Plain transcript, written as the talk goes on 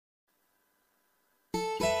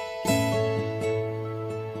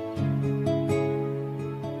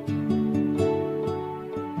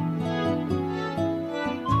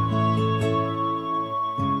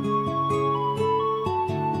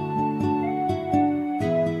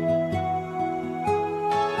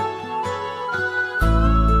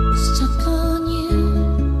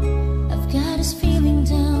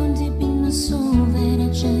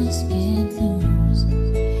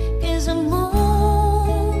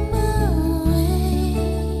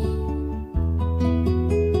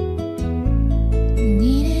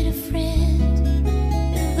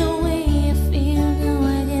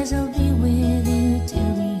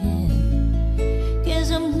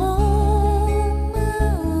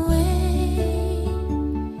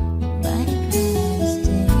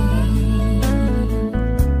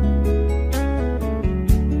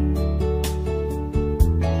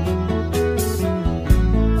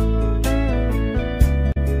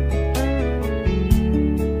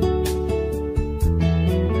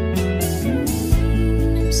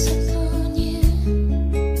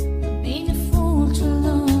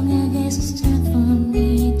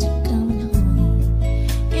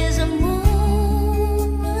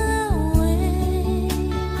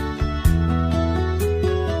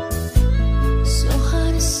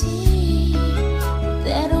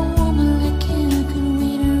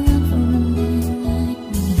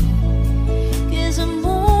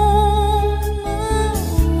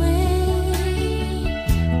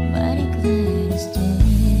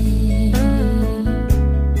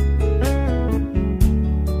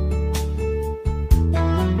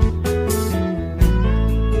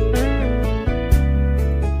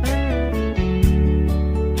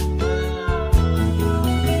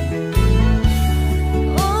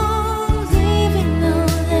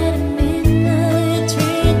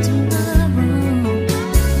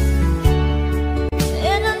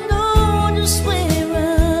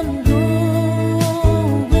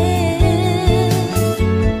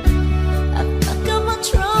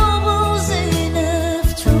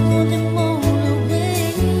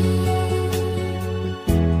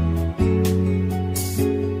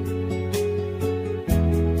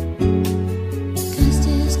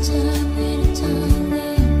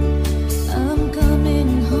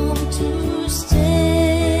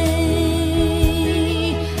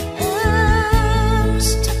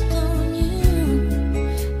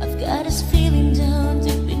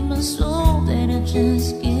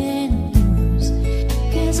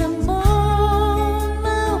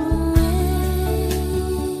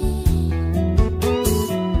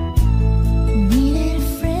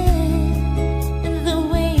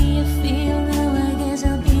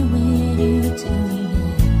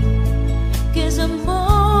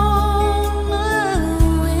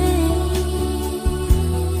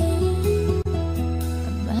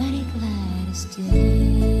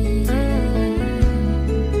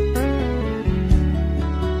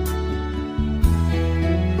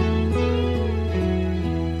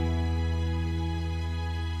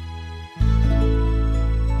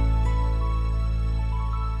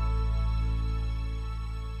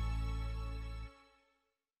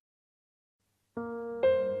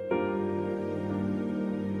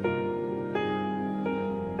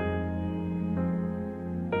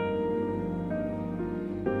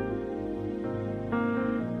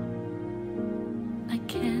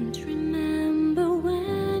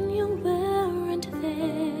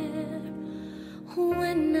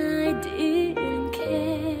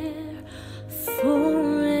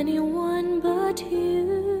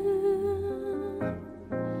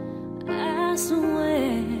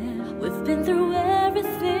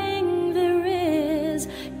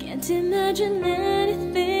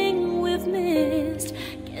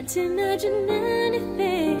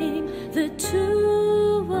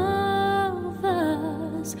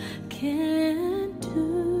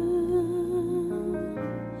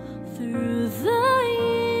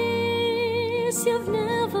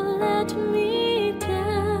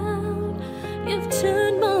You've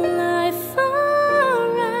turned my life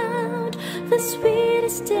around. The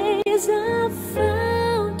sweetest days I've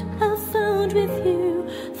found with you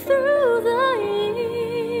through the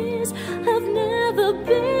years. I've never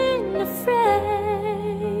been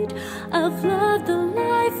afraid. I've loved the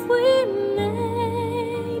life we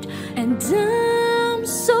made, and I'm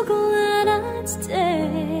so glad I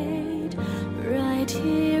stayed right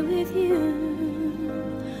here with you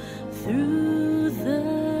through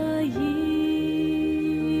the years.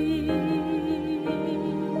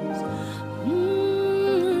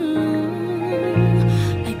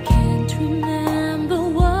 I can't remember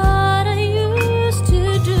what I used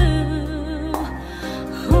to do,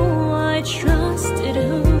 who I trusted,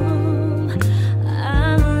 whom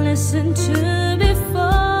I listened to before.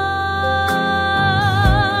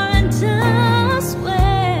 And I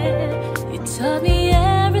swear you taught me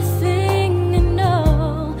everything I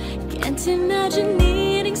know. Can't imagine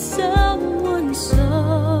needing someone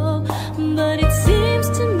so, but it seems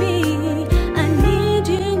to me I need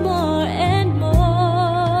you more and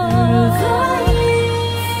more.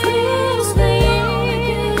 Through the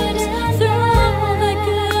years, through all the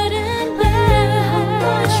good and bad, how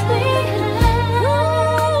much we had.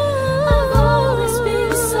 I've always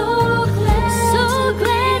been so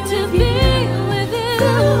glad to be with you.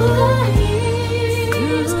 Through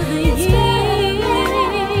the years,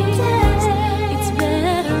 it's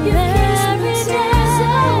better every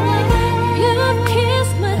day. You've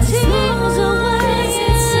kissed my tears away.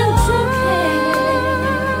 It's okay.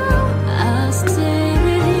 I'll stay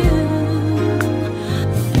with you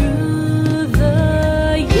through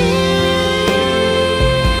the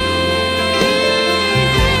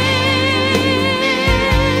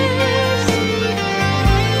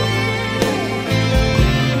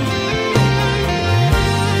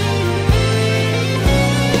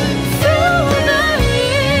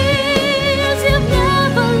years, you've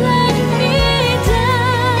never let me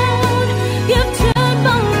down. You've turned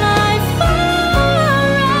my life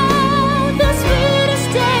around. The sweetest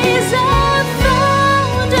days I've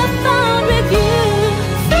found with you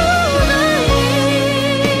through the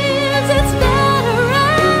years. It's better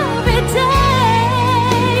every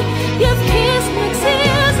day. You've kissed my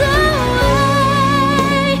tears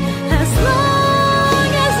away. As long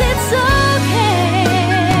as it's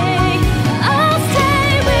okay, I'll stay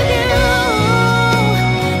with you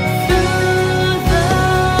through the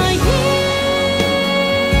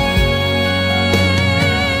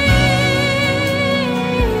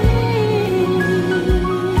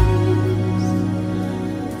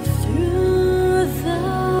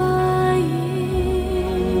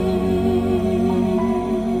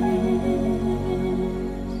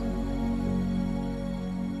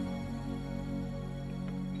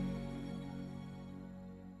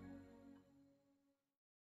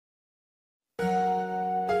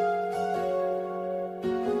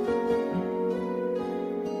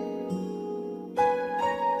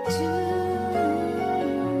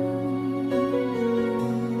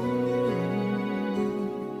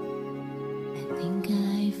I think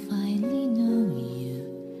I finally know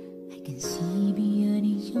you. I can see beyond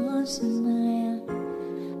your smile.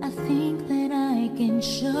 I think that I can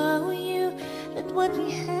show you that what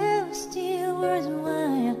we have is still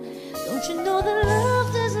worthwhile. Don't you know that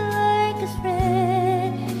love is like a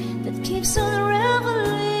thread that keeps on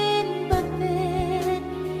unraveling, but then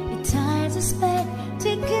it ties us back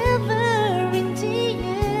together in the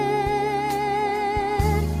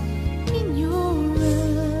end. In your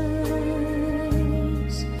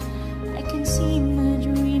eyes, I can see my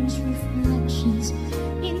dreams' reflections.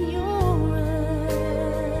 In your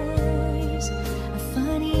eyes, I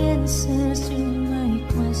find the answers to my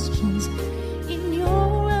questions. In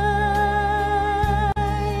your eyes,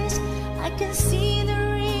 I can see the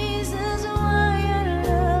reasons why our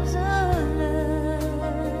love's alive.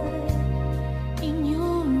 In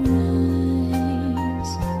your eyes,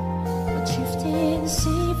 we're drifting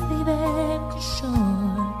safely back to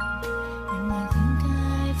shore, and I think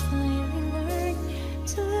I finally learned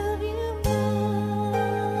to love you more.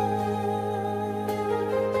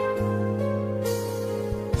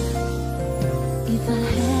 If I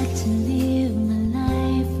had to live my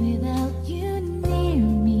life without you near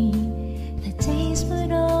me, the days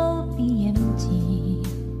would all be empty.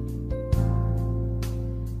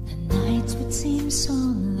 The nights would seem so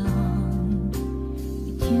long.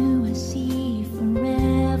 With you I see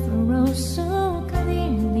forever oh so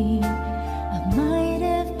clearly. I might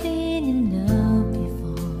have been in love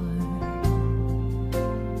before,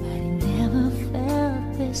 but I never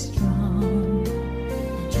felt this strong.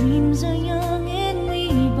 The dreams are young and we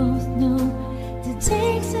both know the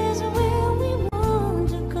takes us where we want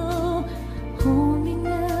to go.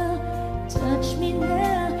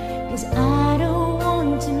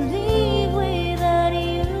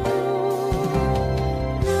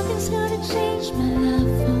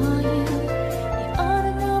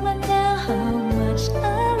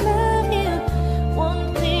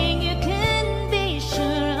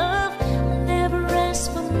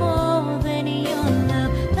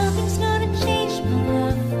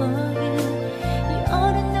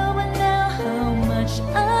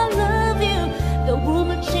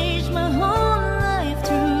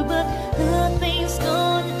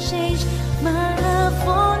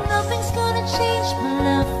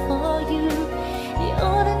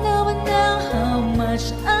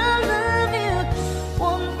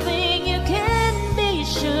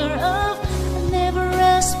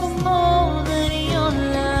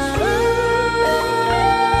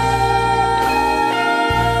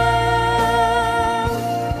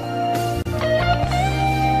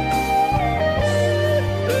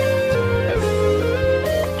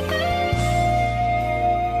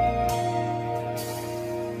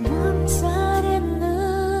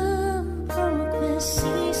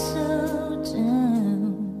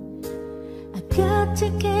 got to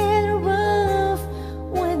get rough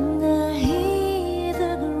when I hit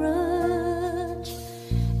the garage,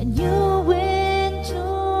 and you went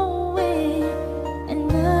your way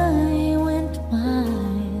and I went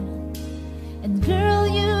mine. And girl,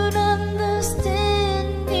 you'd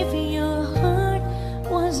understand if your heart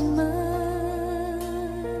was mine.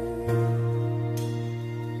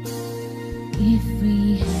 If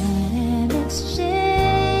we had an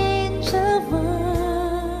exchange of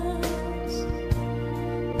words,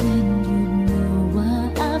 then you'd know why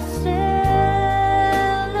I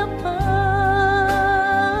fell apart.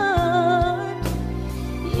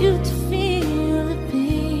 You'd feel the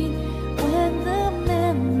pain when the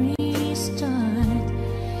memories start.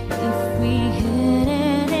 If we had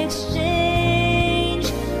an exchange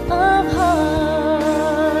of hearts,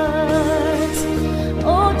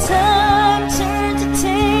 oh, time turned the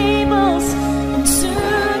tables, and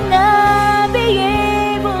soon I'll be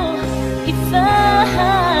able, if I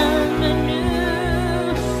have a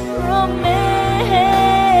new romance,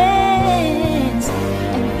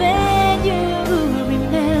 and then you'll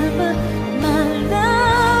remember my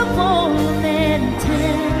love warm and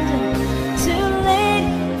tender, too late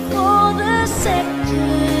for the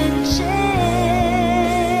second chance.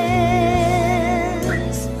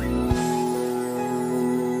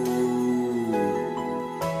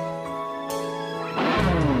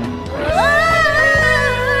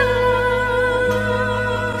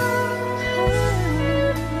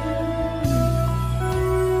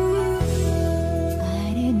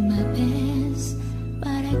 I did my best,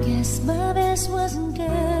 but I guess my best wasn't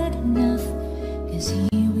good enough, 'cause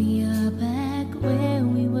here we are back where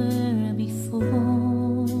we were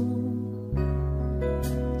before.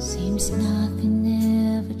 Seems nothing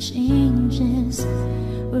ever changes.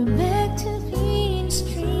 We're back to being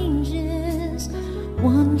strangers,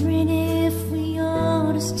 wondering if we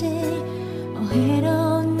ought to stay or head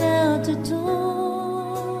on out the door.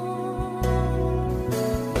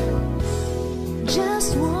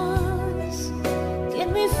 Just once, can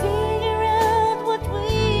we figure out what we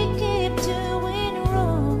keep doing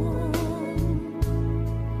wrong?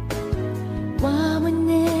 Why we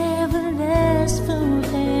never last for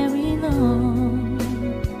very long?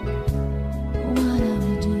 What are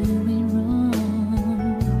we doing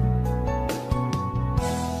wrong?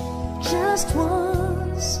 Just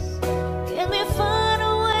once, can we find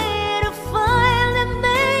a way to find and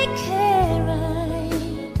make it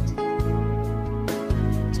right?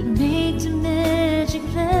 To make the magic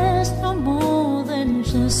last for more than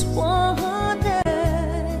just one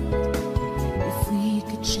night. If we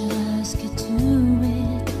could just get to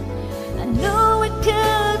it, I know we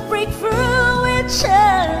could break through it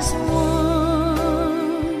just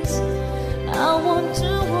once. I want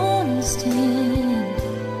to understand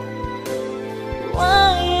why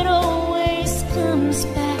it always comes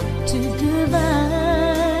back to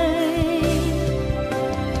goodbye.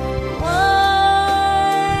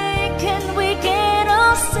 Why can't we get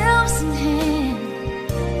ourselves in hand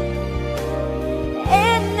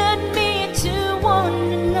and admit to one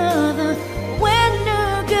another we're no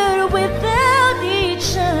good without each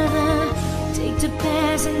other? Take the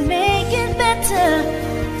past and make it better.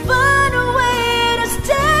 Find a way to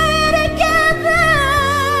stay together.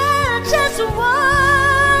 Just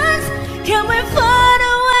once, can we find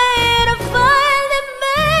a way to finally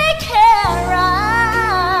make it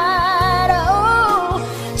right? Oh,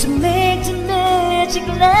 to make the magic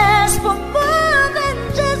last for more than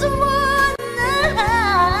just one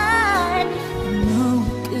night. I know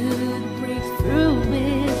we could break through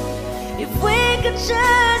it if we could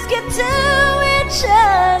just get to it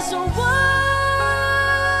just once.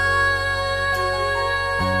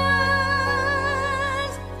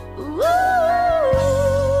 Ooh,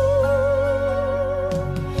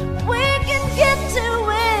 we can get to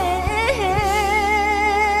it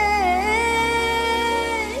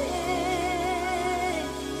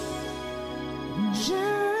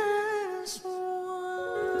just once.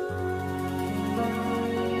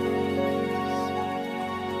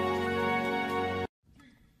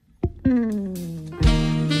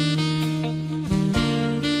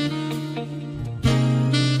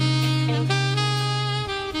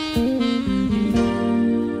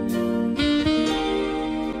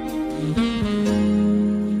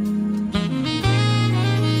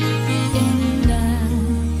 And I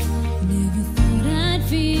never thought I'd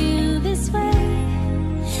feel this way.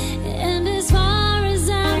 And as far as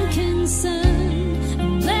I'm concerned,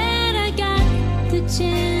 I'm glad I got the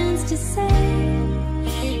chance to say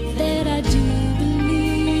that I do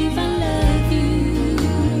believe I love you.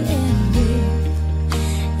 And if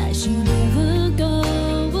I should ever go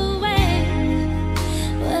away,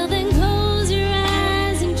 well then close your eyes.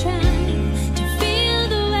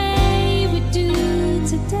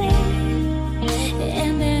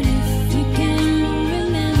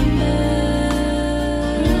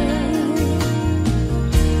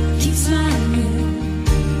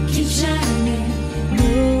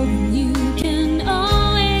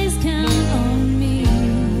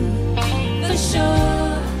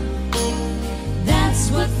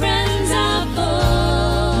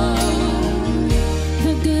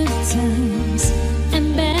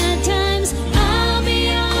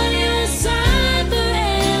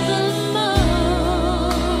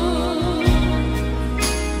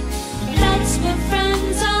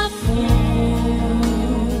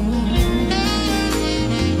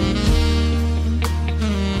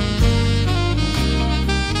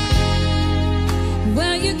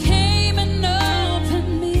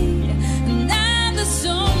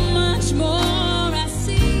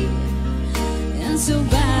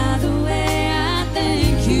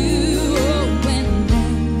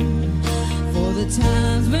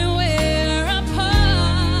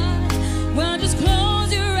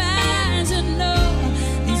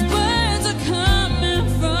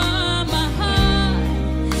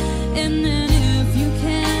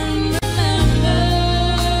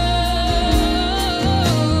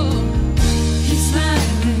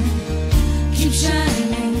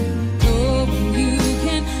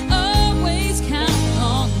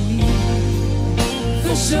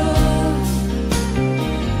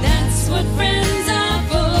 That's what friends are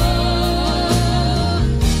for.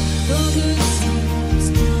 For good times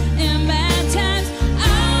and bad times,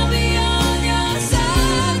 I'll be on your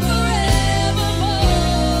side forevermore.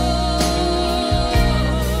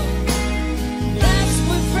 That's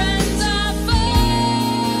what friends are for.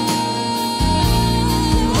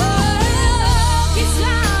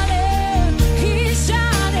 Keep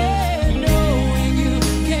shining, knowing you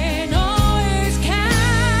can always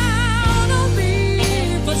count.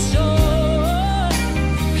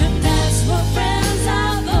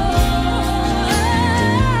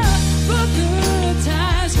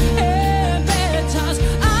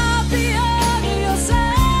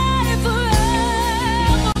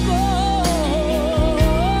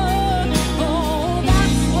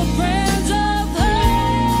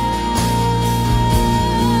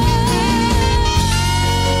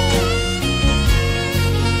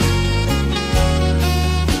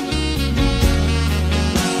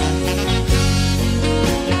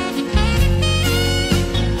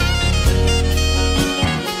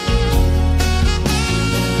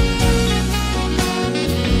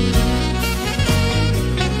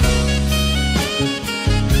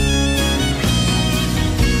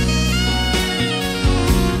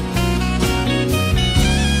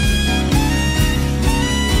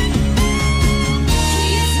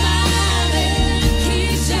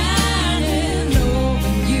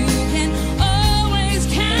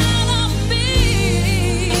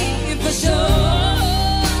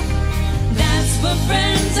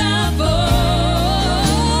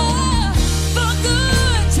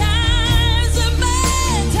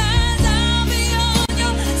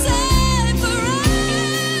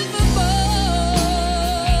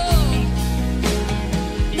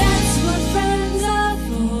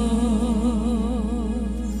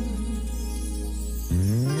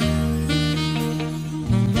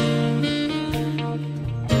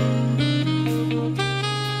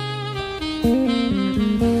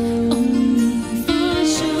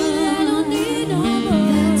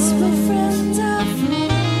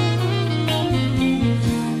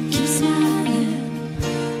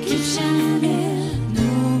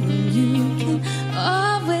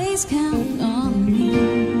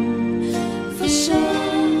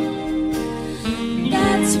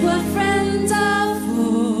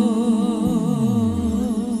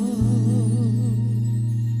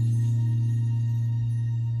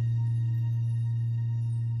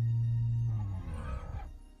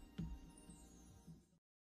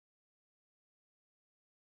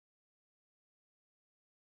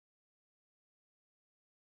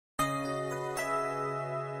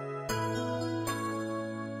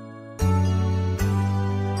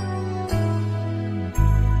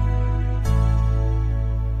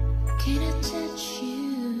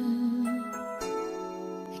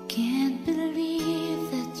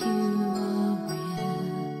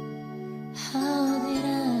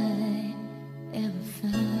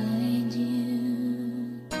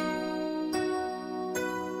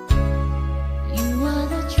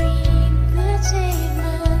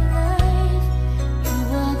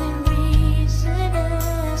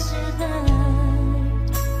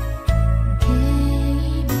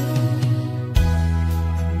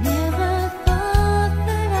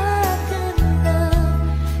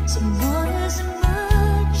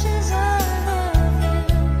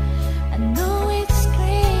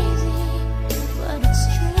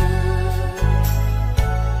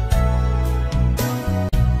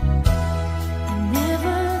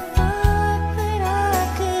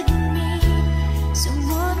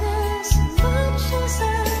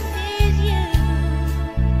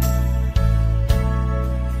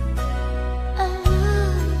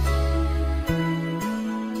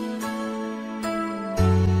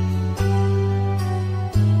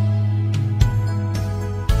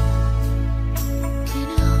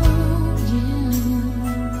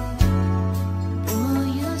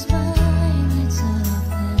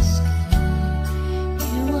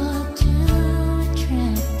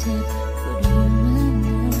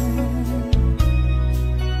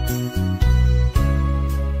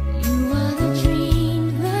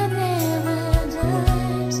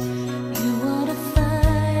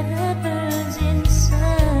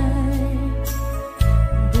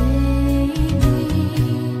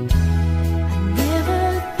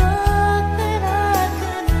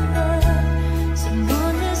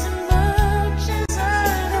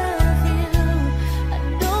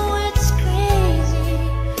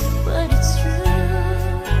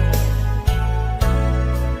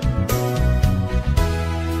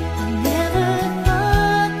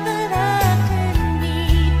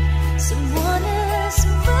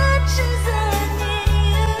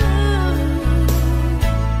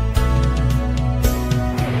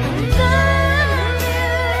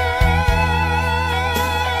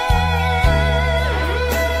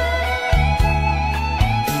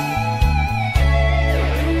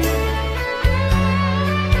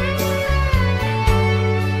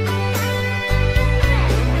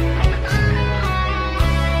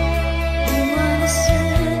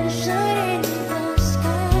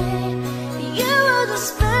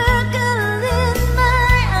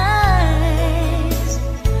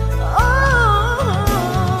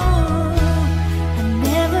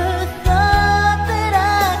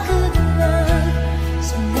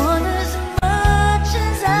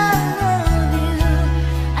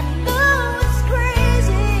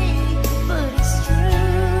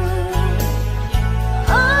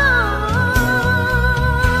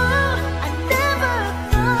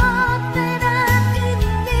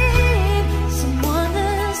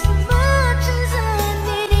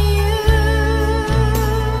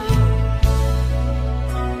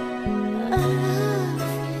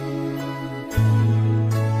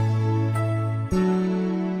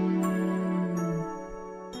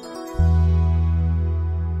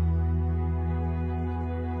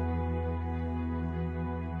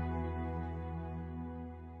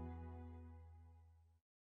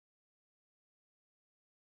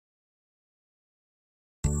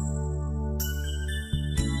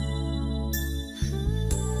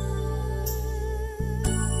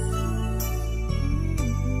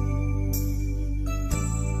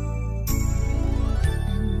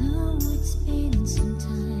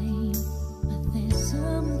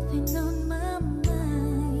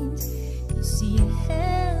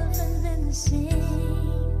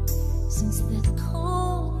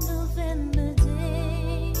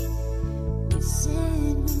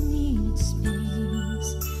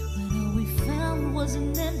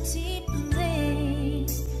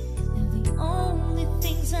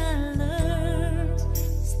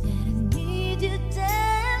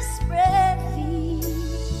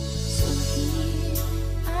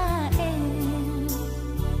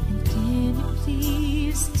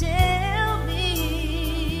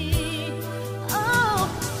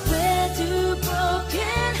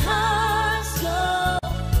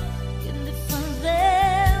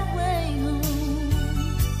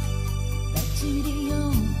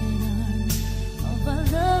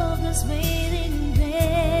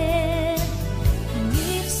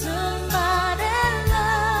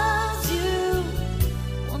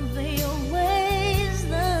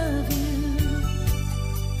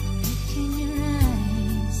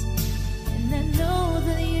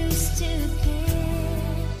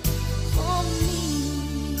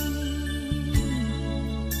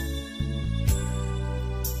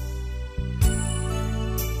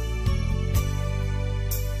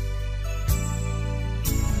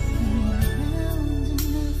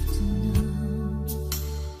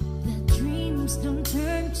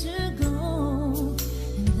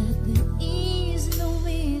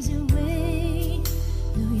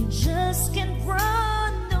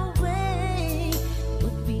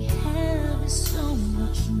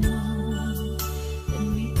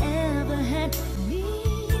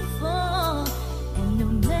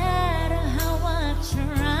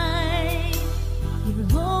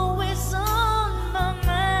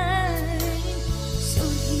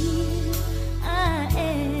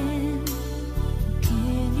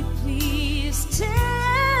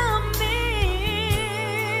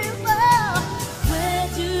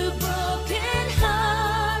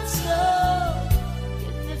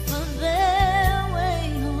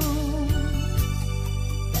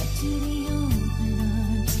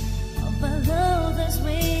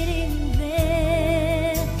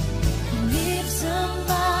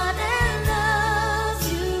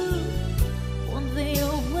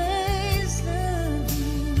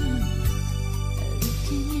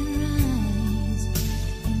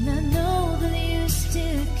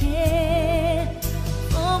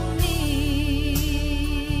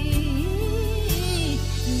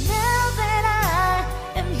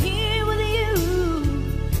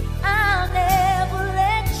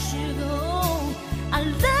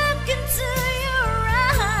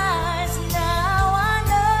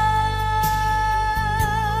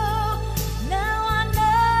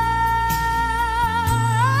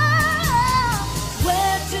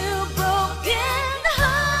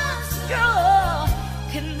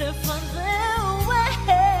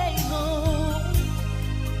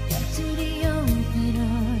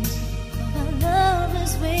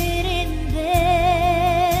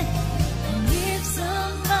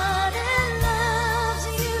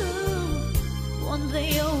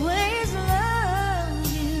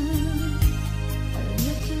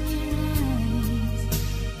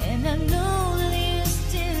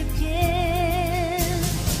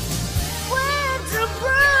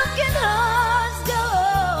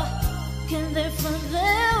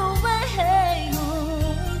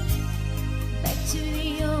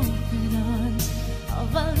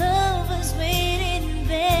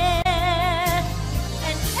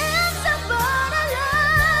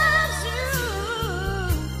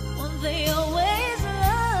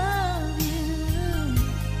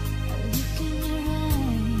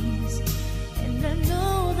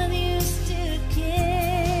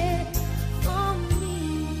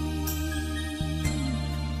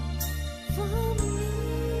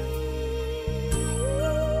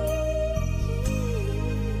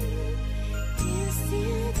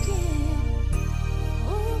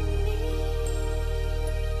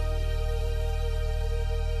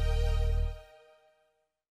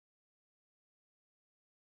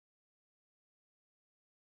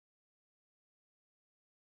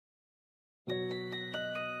 The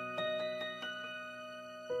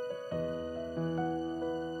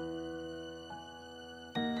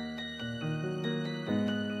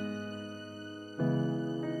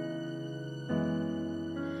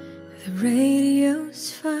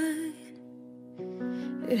radio's fine,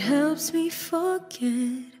 it helps me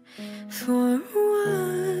forget for a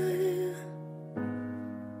while.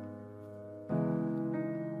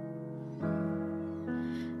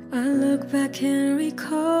 I look back and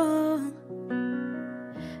recall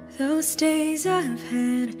those days I've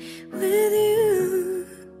had with you.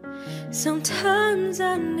 Sometimes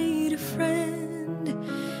I need a friend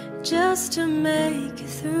just to make it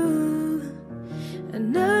through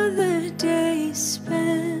another day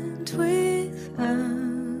spent without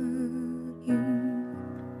you.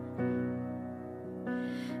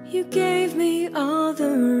 You gave me all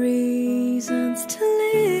the reasons to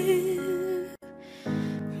live.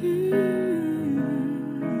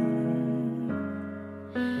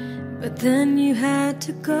 But then you had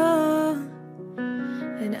to go,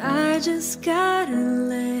 and I just gotta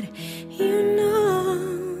let you know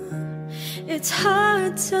it's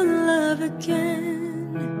hard to love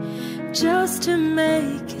again just to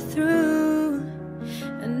make it through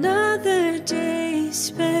another day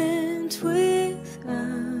spent without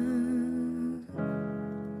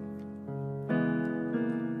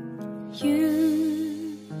you.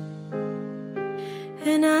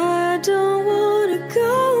 And I don't wanna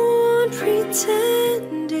go on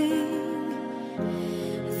pretending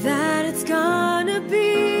that it's gonna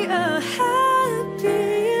be a happy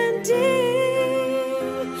ending.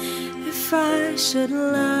 If I should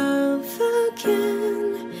love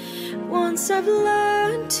again, once I've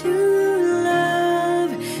learned to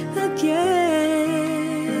love again.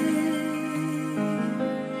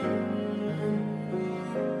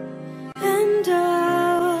 And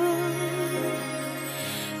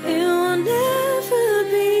it will never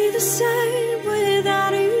be the same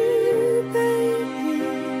without you, baby.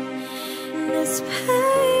 This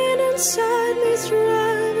pain inside me's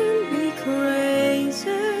driving me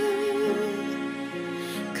crazy,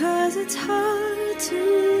 'cause it's hard to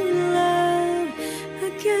love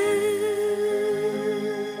again.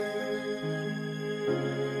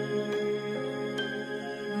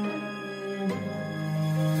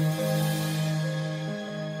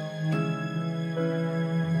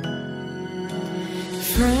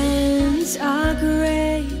 Friends are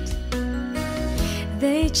great,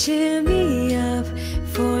 they cheer me up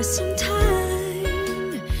for some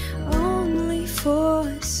time, only for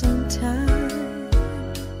some time.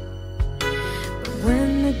 But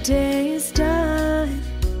when the day is done,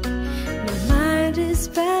 my mind is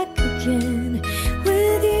back again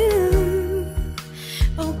with you.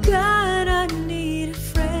 Oh God, I need a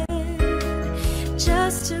friend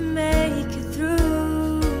just to make it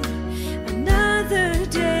through another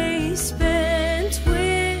day spent without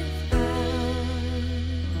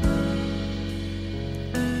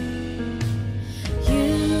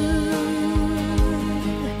you.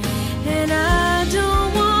 And I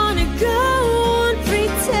don't wanna go on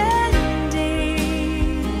pretending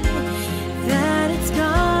that it's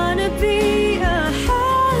gonna be a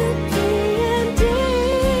happy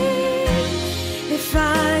ending. If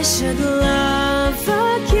I should love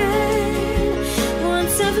again,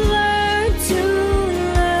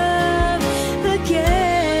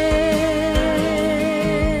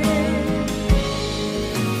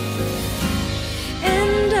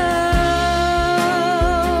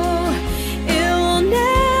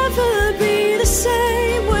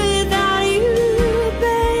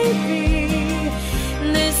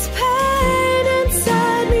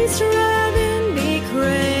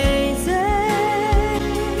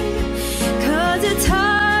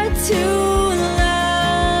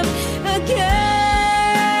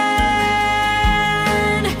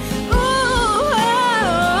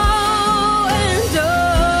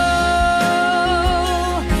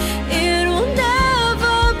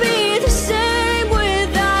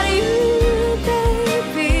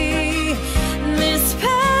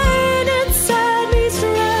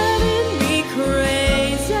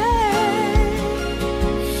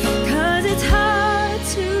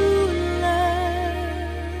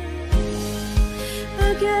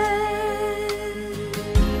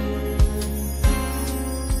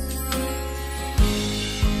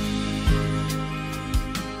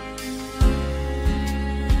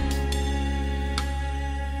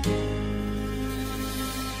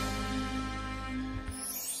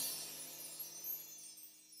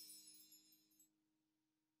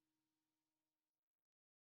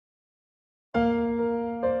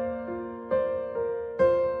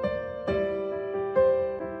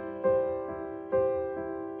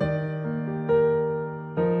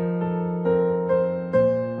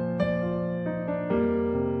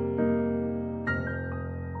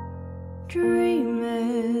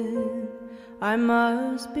 I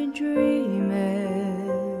must be dreaming,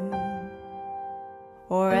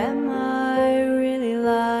 or am I really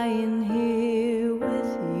lying here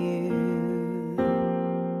with you?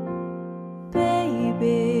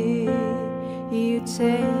 Baby, you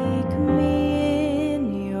take me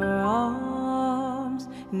in your arms,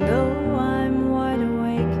 and though I'm wide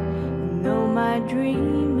awake, I know my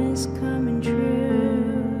dream is coming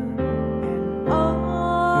true. And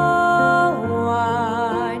oh,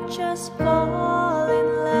 I just fall in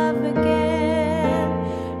love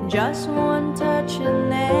again. Just one touch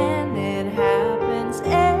and then it happens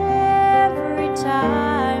every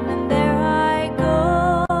time, and there I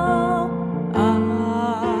go.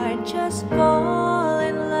 I just fall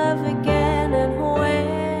in love again, and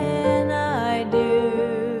when I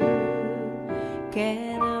do,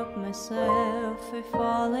 can't help myself, I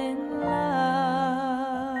fall in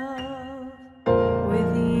love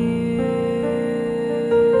with you.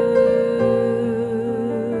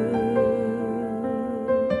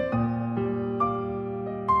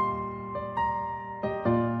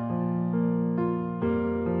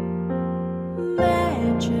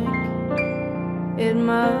 Magic, it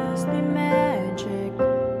must be magic,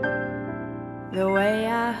 the way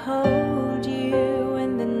I hold you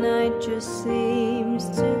and the night just seems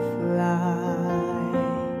to fly.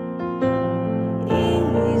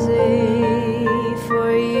 Easy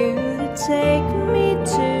for you to take me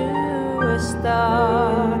to a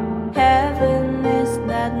star. Heaven is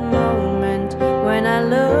that moment when I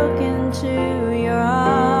look into your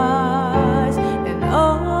eyes, and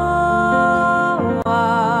oh,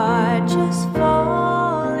 I just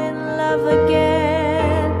fall in love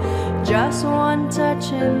again. Just one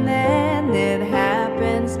touch and then it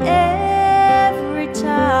happens every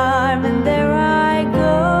time, and there I go.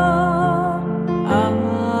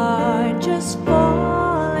 I just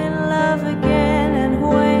fall in love again, and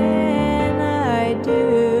when I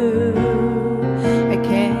do, I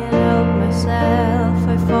can't help myself,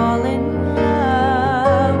 I fall in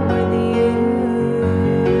love with you.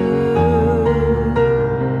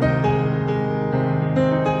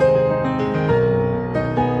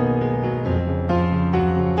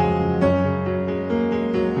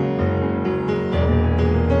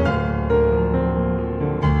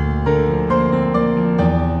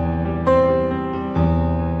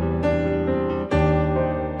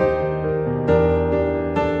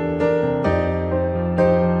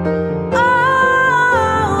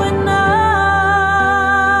 Oh, and now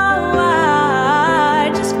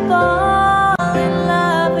I just fall in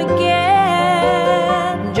love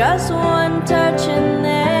again. Just one touch and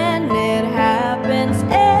then it happens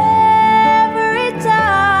every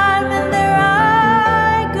time, and there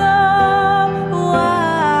I go.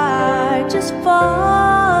 I just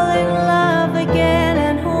fall in love again,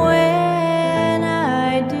 and when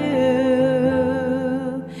I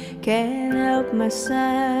do, can't help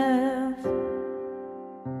myself,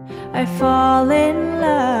 I fall in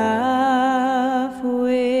love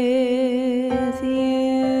with you.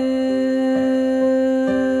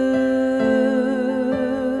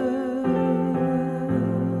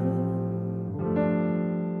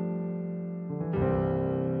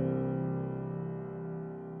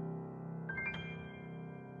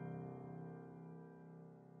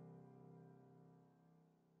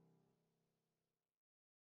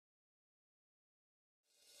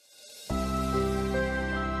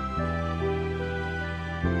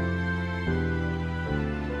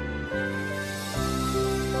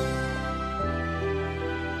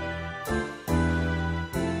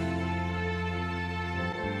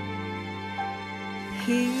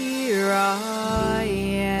 Here I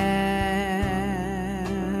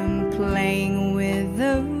am, playing with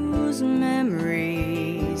those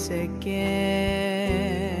memories again.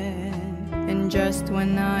 And just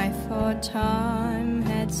when I thought time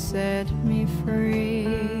had set me free,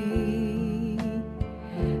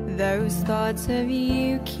 those thoughts of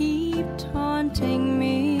you keep taunting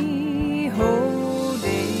me, holding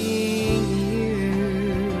you,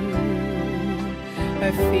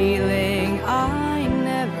 a feeling I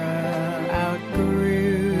never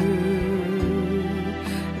outgrew.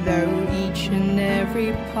 Though each and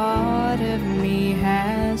every part of me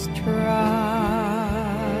has tried,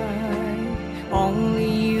 only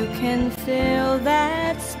you can fill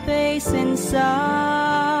that space inside.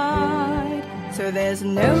 So there's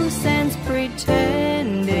no sense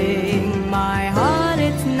pretending my heart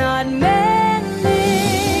it's not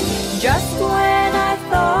mending. Just when I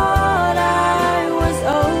thought I was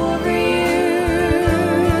over you,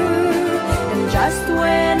 and just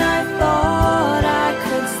when I thought I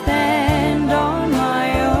could stand on my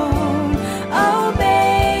own, oh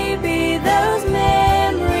baby, those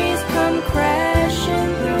memories come crashing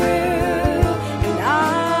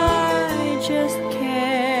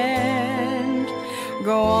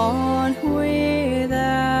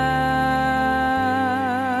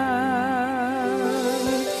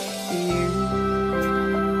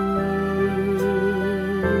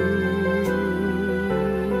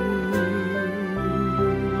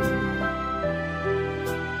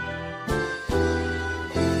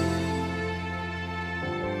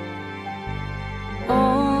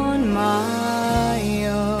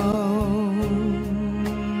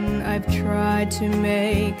tried to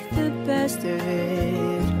make the best of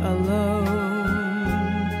it alone.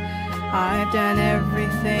 I've done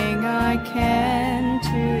everything I can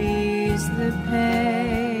to ease the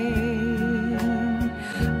pain,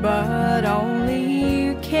 but only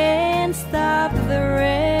you can stop the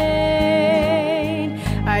rain.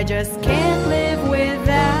 I just can't live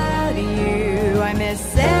without you. I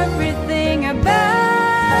miss everything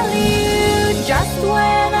about you. Just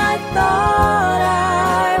when I thought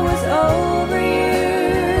I was over you,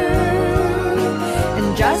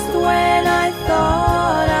 and just when I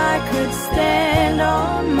thought I could stand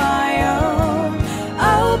on my own,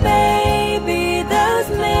 oh baby, those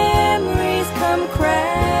memories come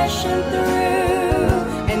crashing through,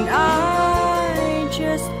 and I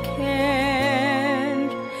just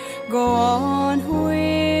can't go on without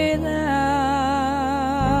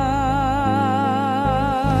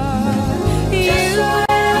you.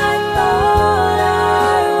 When I thought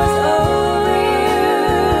I was over you,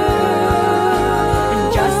 and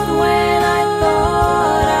just when I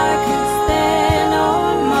thought I could stand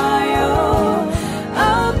on my own,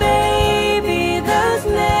 oh baby, those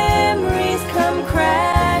memories come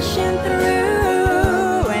crashing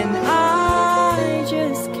through, and I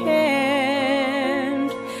just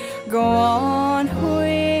can't go on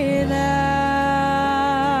without,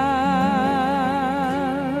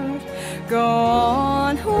 go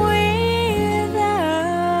on without.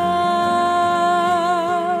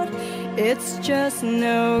 It's just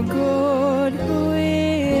no good without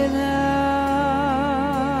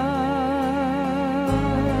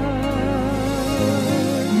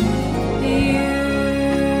you.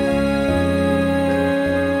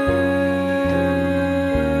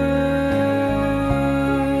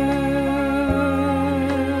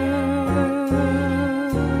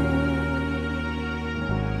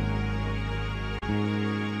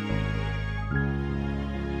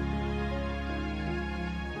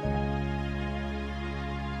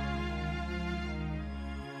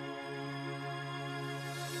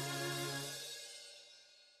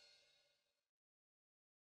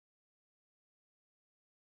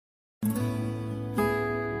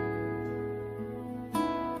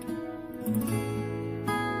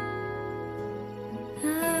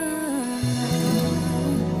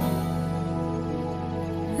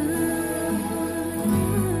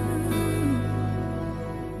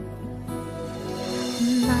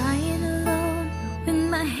 Lying alone with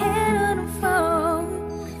my head on the phone,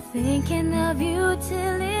 thinking of you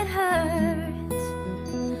till it hurts.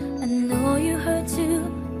 I know you hurt too,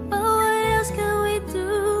 but what else can we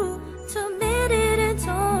do? Tormented and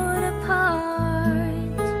torn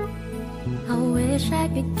apart. I wish I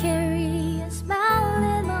could carry a smile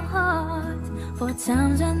in my heart for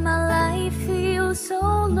times when my life feels so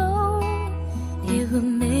low. It would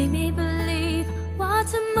make me believe what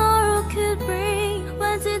tomorrow could bring,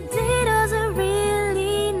 when today doesn't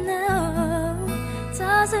really know,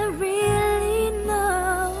 doesn't really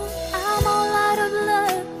know. I'm all out of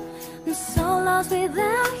love, I'm so lost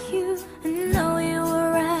without you. I know you were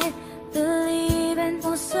right, believing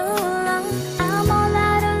for so long. I'm all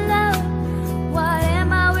out of love, what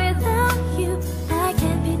am I without you? I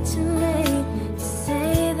can't be too late to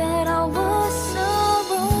say that I was so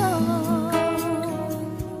wrong.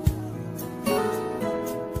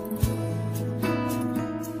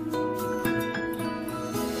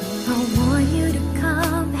 I want you to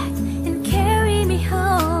come back and carry me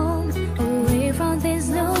home, away from these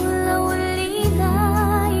lonely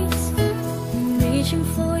nights. I'm reaching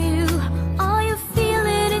for you, are you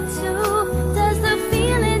feeling it too? Does the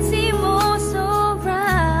feeling seem more so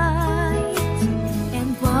right? And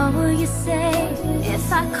what will you say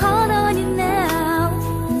if I called on you now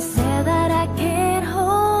and said that I can't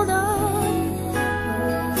hold on?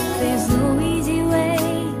 There's no easy way,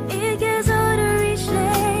 it gets harder each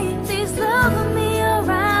day. Please love me or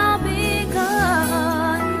I'll be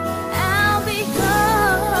gone, I'll be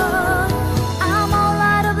gone. I'm all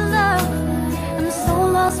out of love, I'm so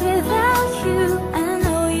lost without you. I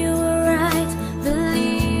know you were right,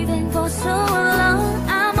 believing for so long.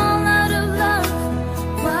 I'm all out of love,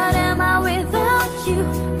 what am I without you?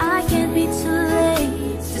 I can't be too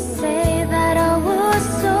late to say that I was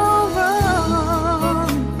so wrong.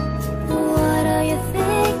 What are you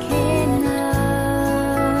thinking of?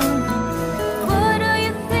 What are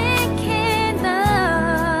you thinking of?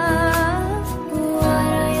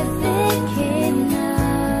 What are you thinking of?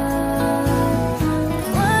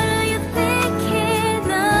 What are you thinking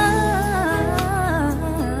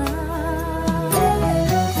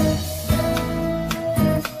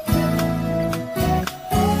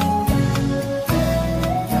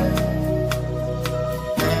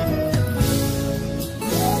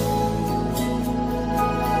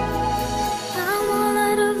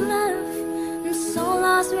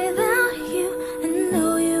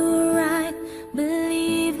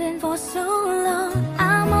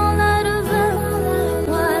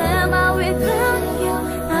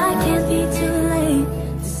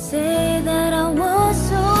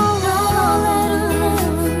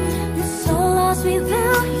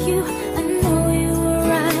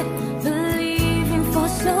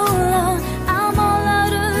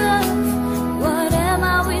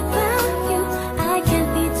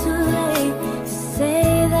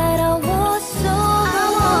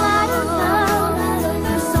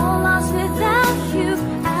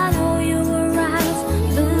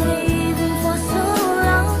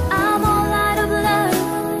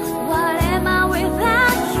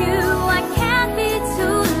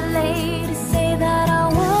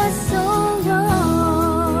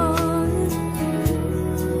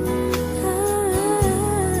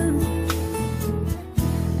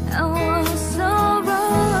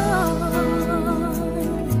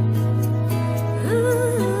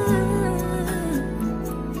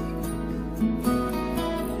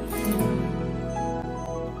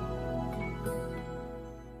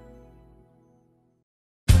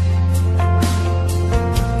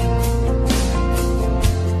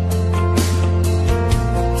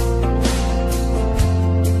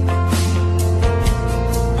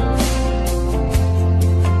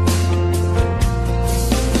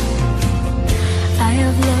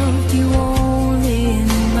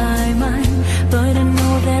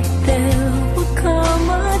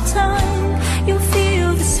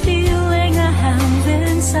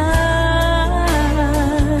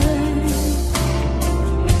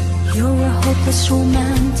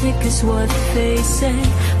romantic as what they say.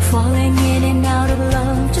 Falling in and out of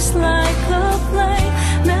love just like a play.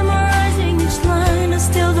 Memorizing each line, I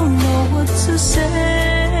still don't know what to say.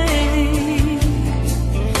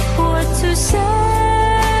 What to say.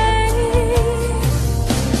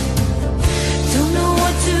 Don't know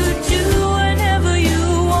what to do whenever you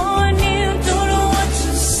are near. Don't know what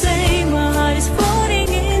to say, my heart is floating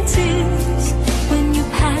in tears. When you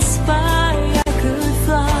pass by, I could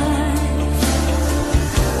fly.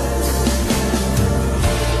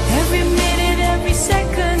 Every minute, every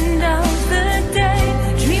second of the day,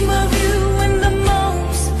 dream of you in the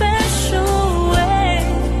most special way.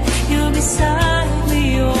 You're beside me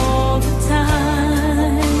all the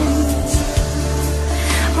time,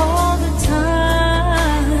 all the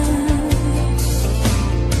time.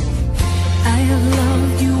 I have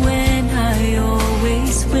loved you and I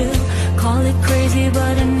always will. Call it crazy,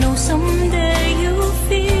 but I know someday you'll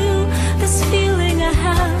feel this feeling I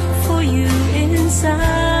have for you inside.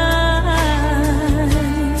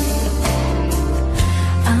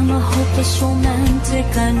 I'm a hopeless romantic,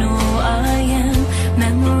 I know I am.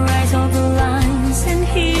 Memorize all the lines and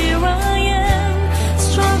here I am,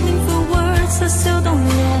 struggling for words, I still don't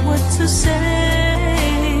know what to say.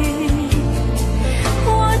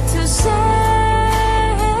 What to say.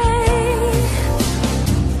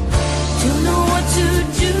 Don't know what to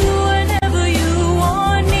do whenever you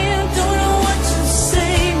are near. Don't know what to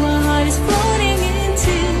say, my heart is floating in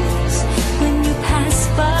tears. When you pass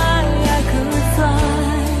by, I could fly.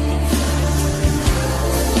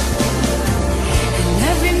 And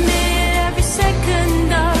every minute, every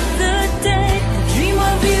second of the day, I dream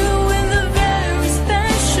of you in the very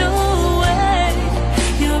special way.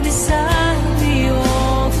 You're beside me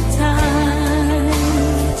all the time,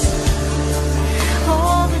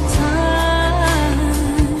 all the time.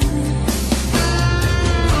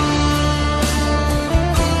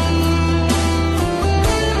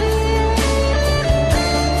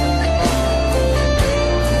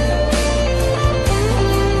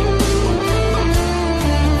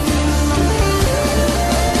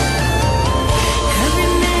 Every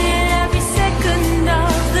minute, every second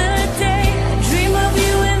of the day, I dream of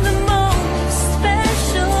you in the most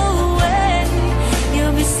special way.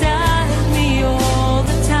 You're beside me all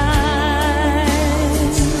the time,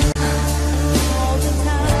 all the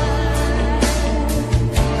time,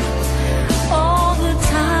 all the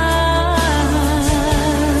time,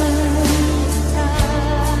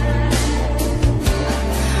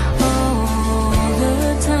 all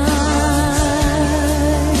the time,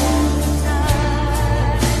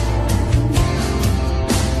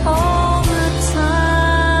 all the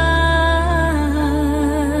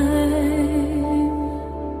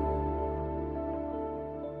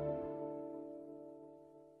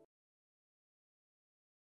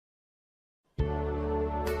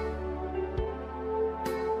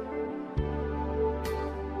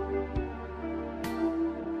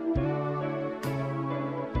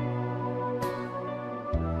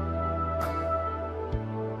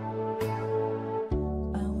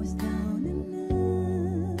I was down and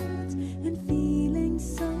out and feeling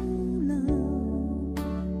so low.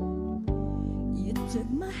 You took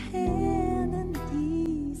my hand and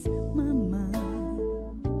eased my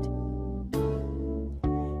mind.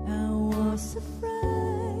 I was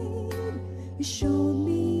afraid, you showed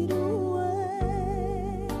me the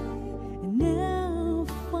way, and now I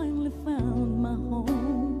finally found my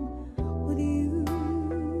home with you.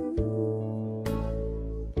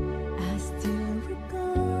 I still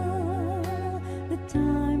recall the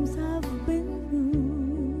times I've been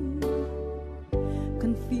through,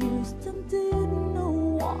 confused and didn't know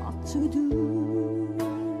what to do.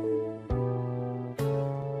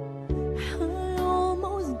 I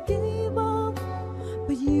almost gave up,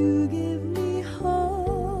 but you gave me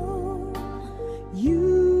hope.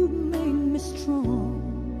 You made me strong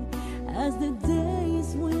as the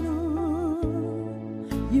days went on.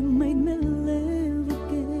 You made me live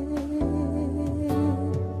again.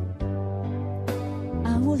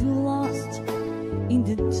 I was lost in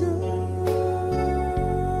the dark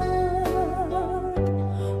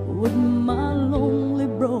with my lonely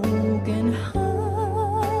broken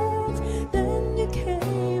heart. Then you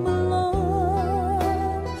came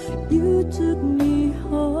along, you took me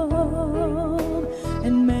home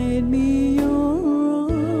and made me your own.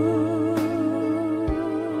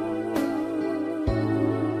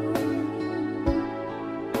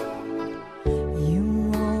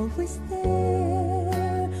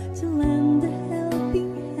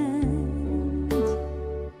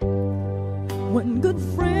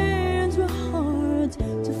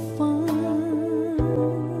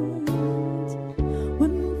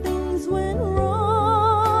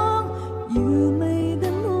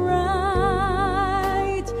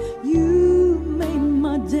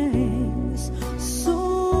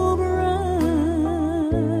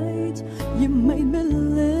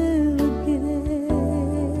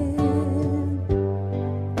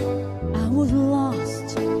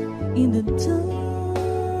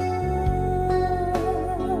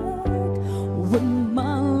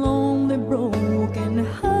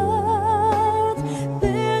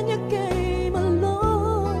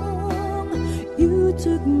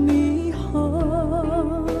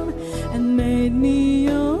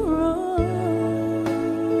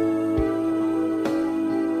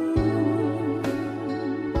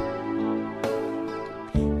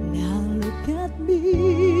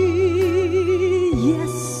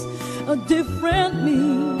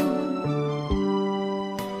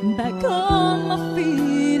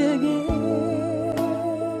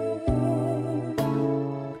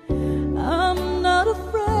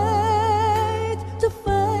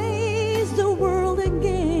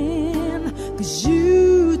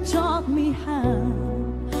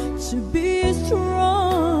 me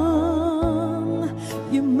strong.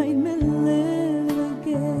 You made me live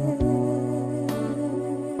again.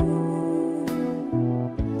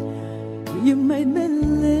 You made me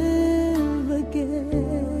live again.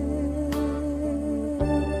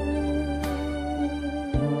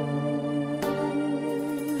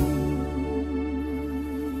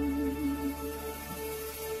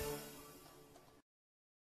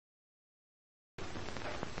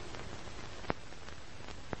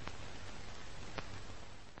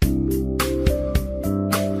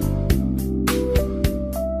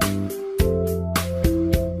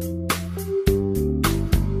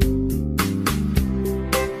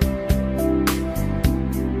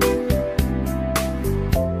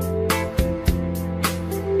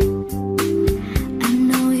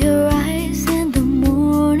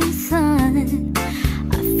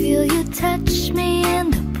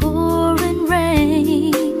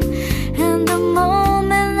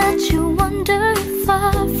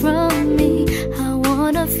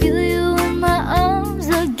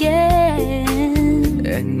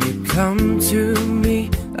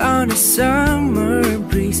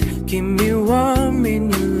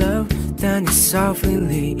 Softly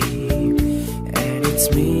leave, and it's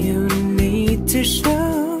me you need to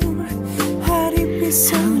show. How deep is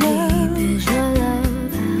your love?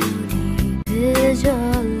 How deep is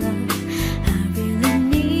your love? I really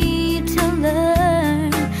need to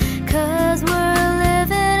learn, 'cause we're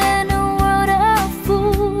living in a world of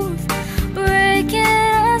fools,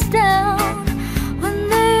 breaking us down when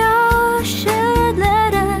they all should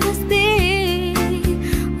let us be.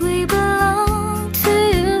 We belong to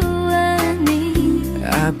you and me.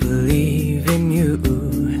 I believe in you.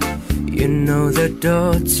 You know the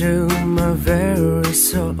door to my very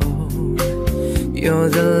soul. You're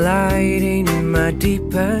the light in my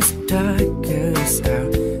deepest, darkest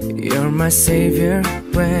hour. You're my savior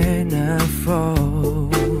when I fall.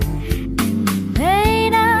 And you may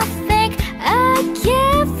not think I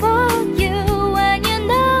care for you, when you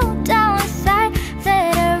know down inside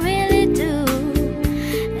that I really do.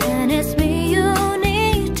 And it's me you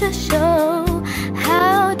need to show.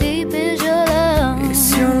 How deep is your love? Is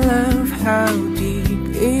your love? How deep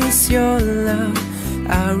is your love?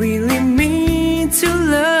 I really mean to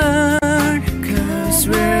learn, 'cause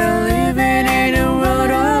we're living in a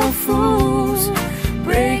world of fools,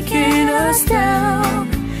 breaking us down,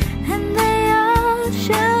 and they all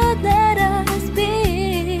should let us be.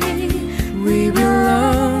 we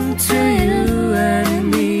belong to you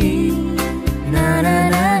and me. Na na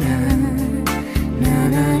na na, na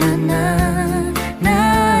na na na, na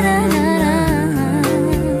na na na.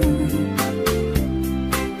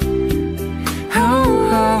 Oh,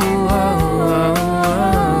 oh, oh,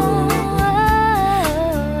 oh,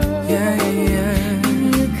 yeah, yeah.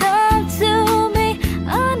 You come to me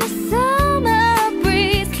on a summer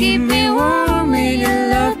breeze, keep me warm in your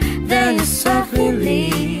love, then you softly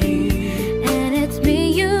leave. And it's me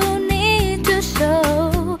you need to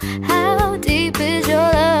show. How deep is your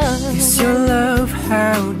love? Is your love?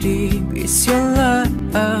 How deep is your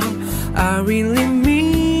love? I really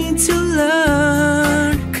mean to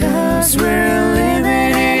learn, 'cause we're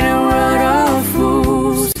living in a world of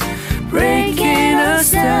fools, breaking us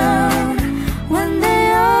down when they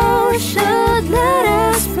all should let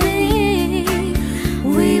us be.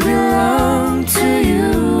 we belong to you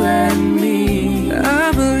and me. I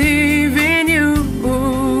believe in you.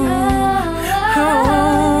 How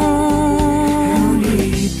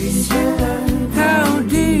deep is your love? How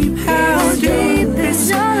deep is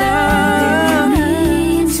your love? We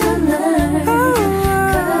need to learn,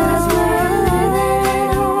 'cause we're living in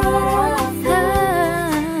a world of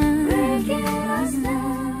fun, breaking us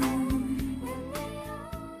down.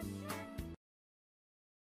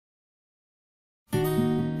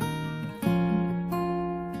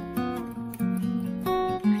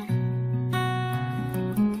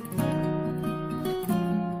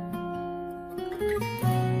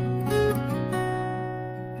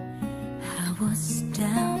 I was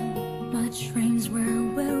down, my dreams were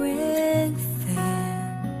wearing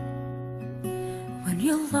thin. When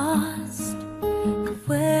you're lost,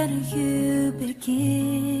 where do you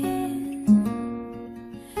begin?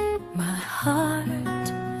 My heart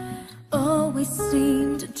always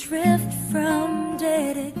seemed to drift from day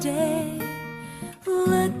to day,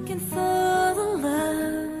 looking for the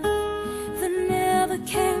love that never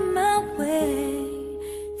came my way.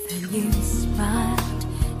 Then you smiled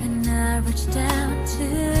and I reached out to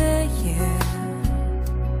you.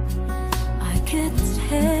 I could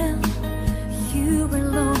tell you were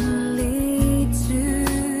lonely too.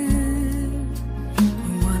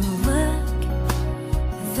 One look,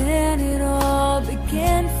 then it all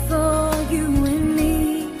began for you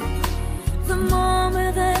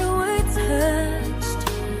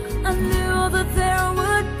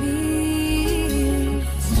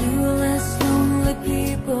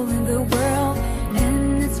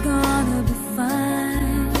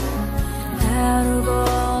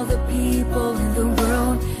people in the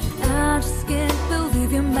world. I just can't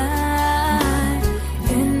believe you're mine.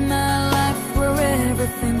 In my life where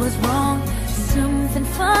everything was wrong, something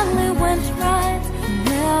finally went right.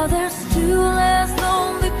 Now there's two less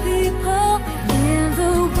lonely people in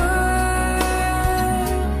the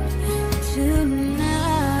world tonight.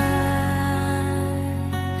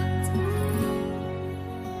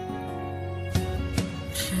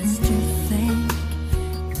 Just to think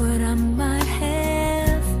what I might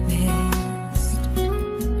have missed.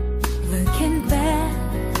 Looking back,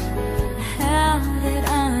 how did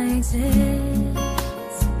I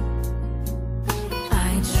exist?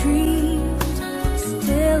 I dreamed,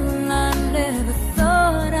 still I never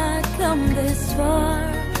thought I'd come this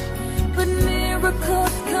far. But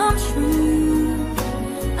miracles come true,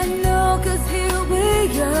 I know, 'cause here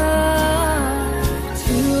we are.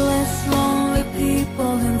 Two less lonely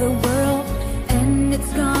people in the world, and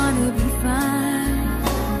it's gonna be fine.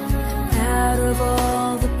 Out of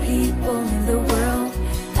all the people in the world,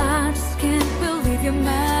 I just can't believe you're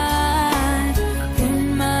mine.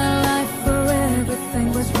 In my life where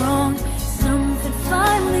everything was wrong, something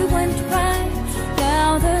finally went right.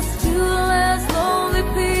 Now there's two less lonely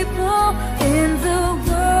people in the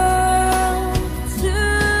world tonight.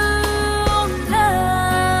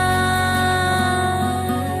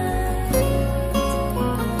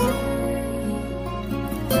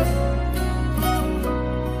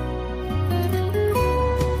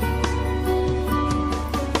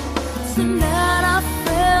 Tonight I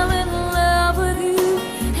fell in love with you,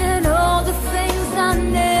 and all the things I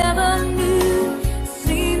never knew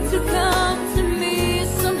seem to come to me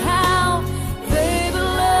somehow. Baby,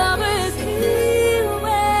 love is here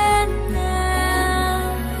and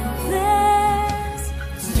now. There's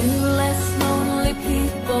two less lonely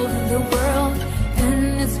people in the world,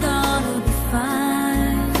 and it's gonna be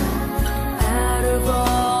fine. Out of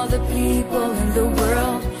all the people in the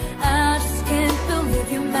world, I just can't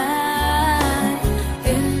believe you're mine.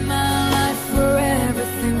 In my life where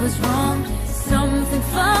everything was wrong, something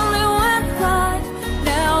finally went right.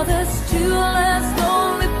 Now there's two less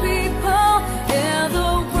lonely people in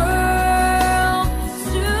the world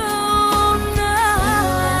tonight.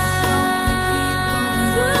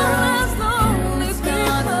 Two less lonely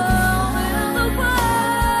people in the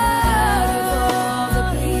world. Out of all the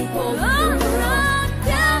people in the world,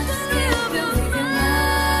 I just can't believe you're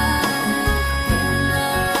mine. In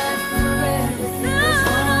my life where everything was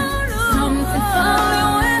wrong, something finally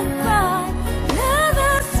went right. Now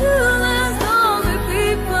there's two less lonely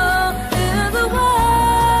people in the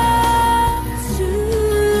world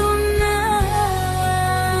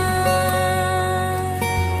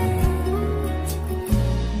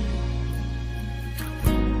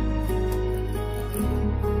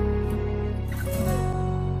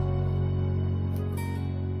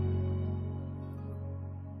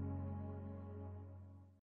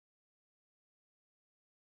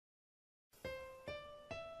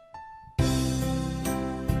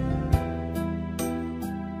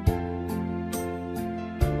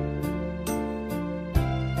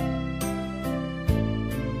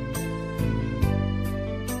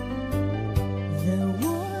There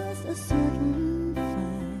was a certain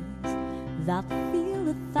face that filled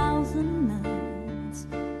 1,000 nights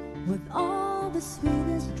with all the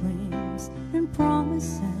sweetest dreams and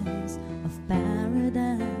promises of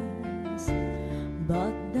paradise.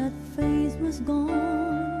 But that face was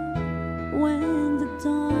gone when the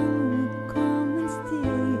dawn would come and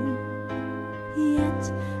steal you.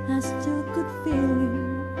 Yet I still could feel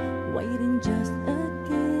you waiting just a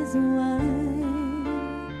kiss away.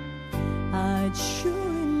 I'd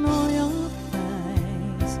surely know your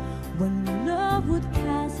face when love would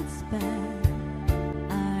cast its spell.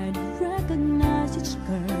 I'd recognize each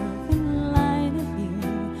curve and line of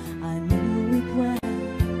you. I knew it well.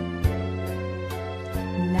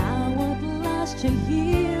 Now at last you're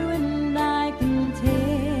here, and I can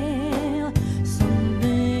tell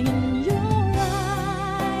something in your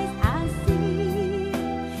eyes I see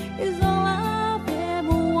is all I've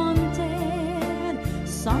ever wanted.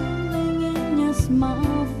 Something in your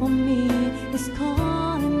smile for me is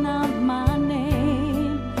calling out my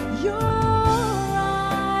name. Your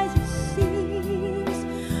eyes, it seems,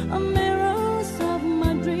 are mirrors of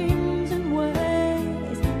my dreams in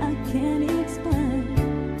ways I can't explain.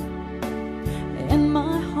 And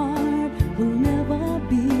my heart will never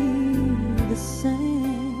be the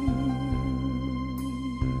same.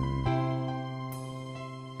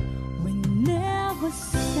 We never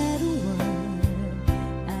said a word,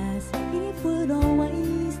 as if we'd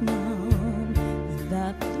always known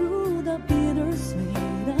that through the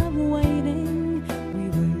bittersweet of waiting, we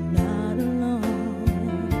were not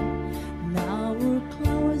alone.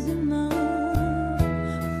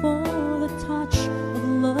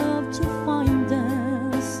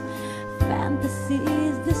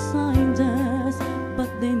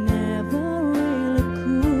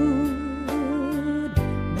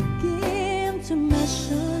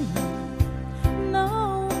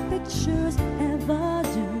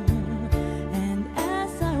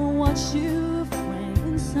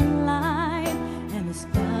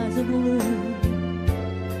 the blue.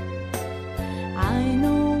 I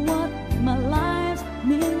know what my life's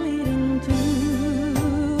been leading to.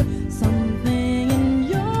 Something in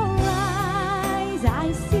your eyes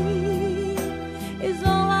I see is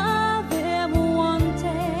all I've ever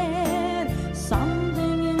wanted.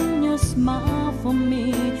 Something in your smile for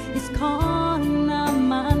me is calling out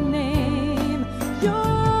my name. Your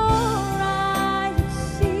eyes, it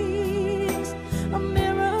seems, are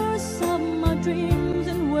mirrors of my dreams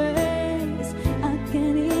in ways I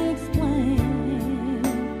can't explain.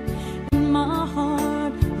 And my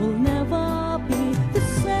heart will never be the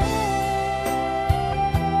same.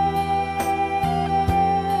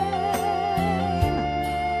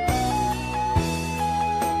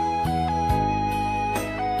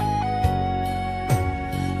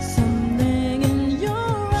 Something in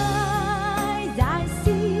your eyes I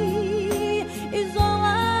see is all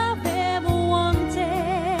I've ever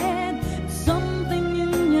wanted. Something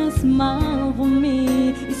in your smile for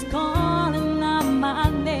me is calling out my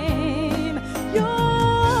name. Your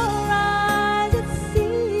eyes, it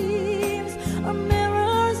seems, are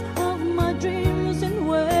mirrors of my dreams in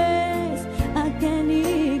ways I can't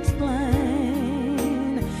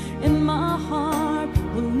explain. And my heart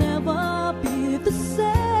will never be the same.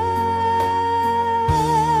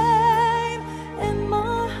 And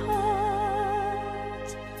my heart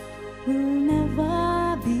will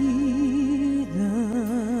never be the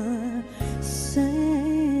same.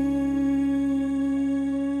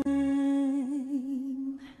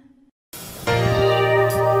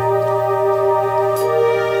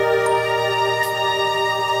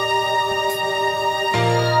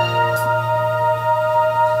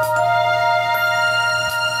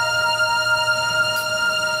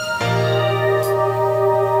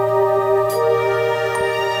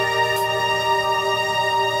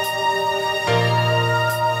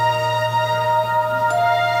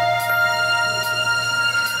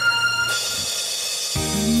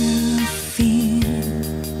 I feel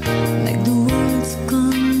like the world's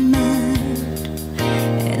gone mad,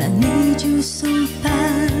 and I need you so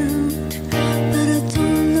bad, but I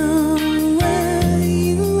don't know where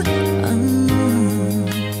you are.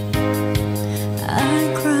 I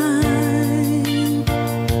cry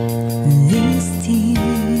these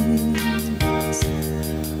tears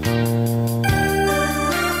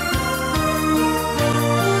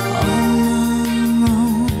all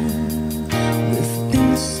alone. We've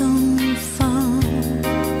been so far,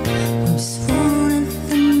 we've sworn at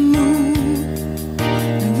the moon,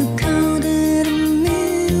 and we counted a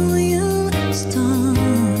million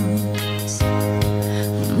stars.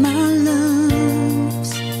 My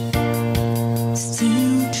love's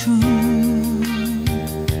still true.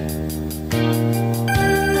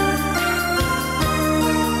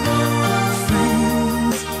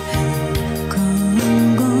 Friends have come and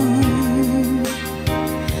gone.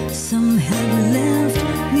 Some have left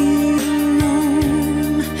me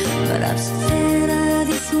alone, but I've stared at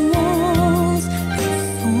these walls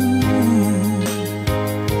before,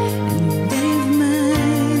 and they've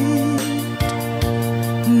made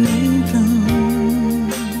me bloom.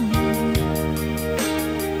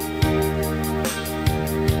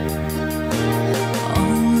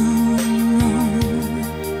 All along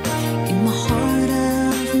in my heart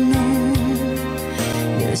I've known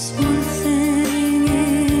there's one thing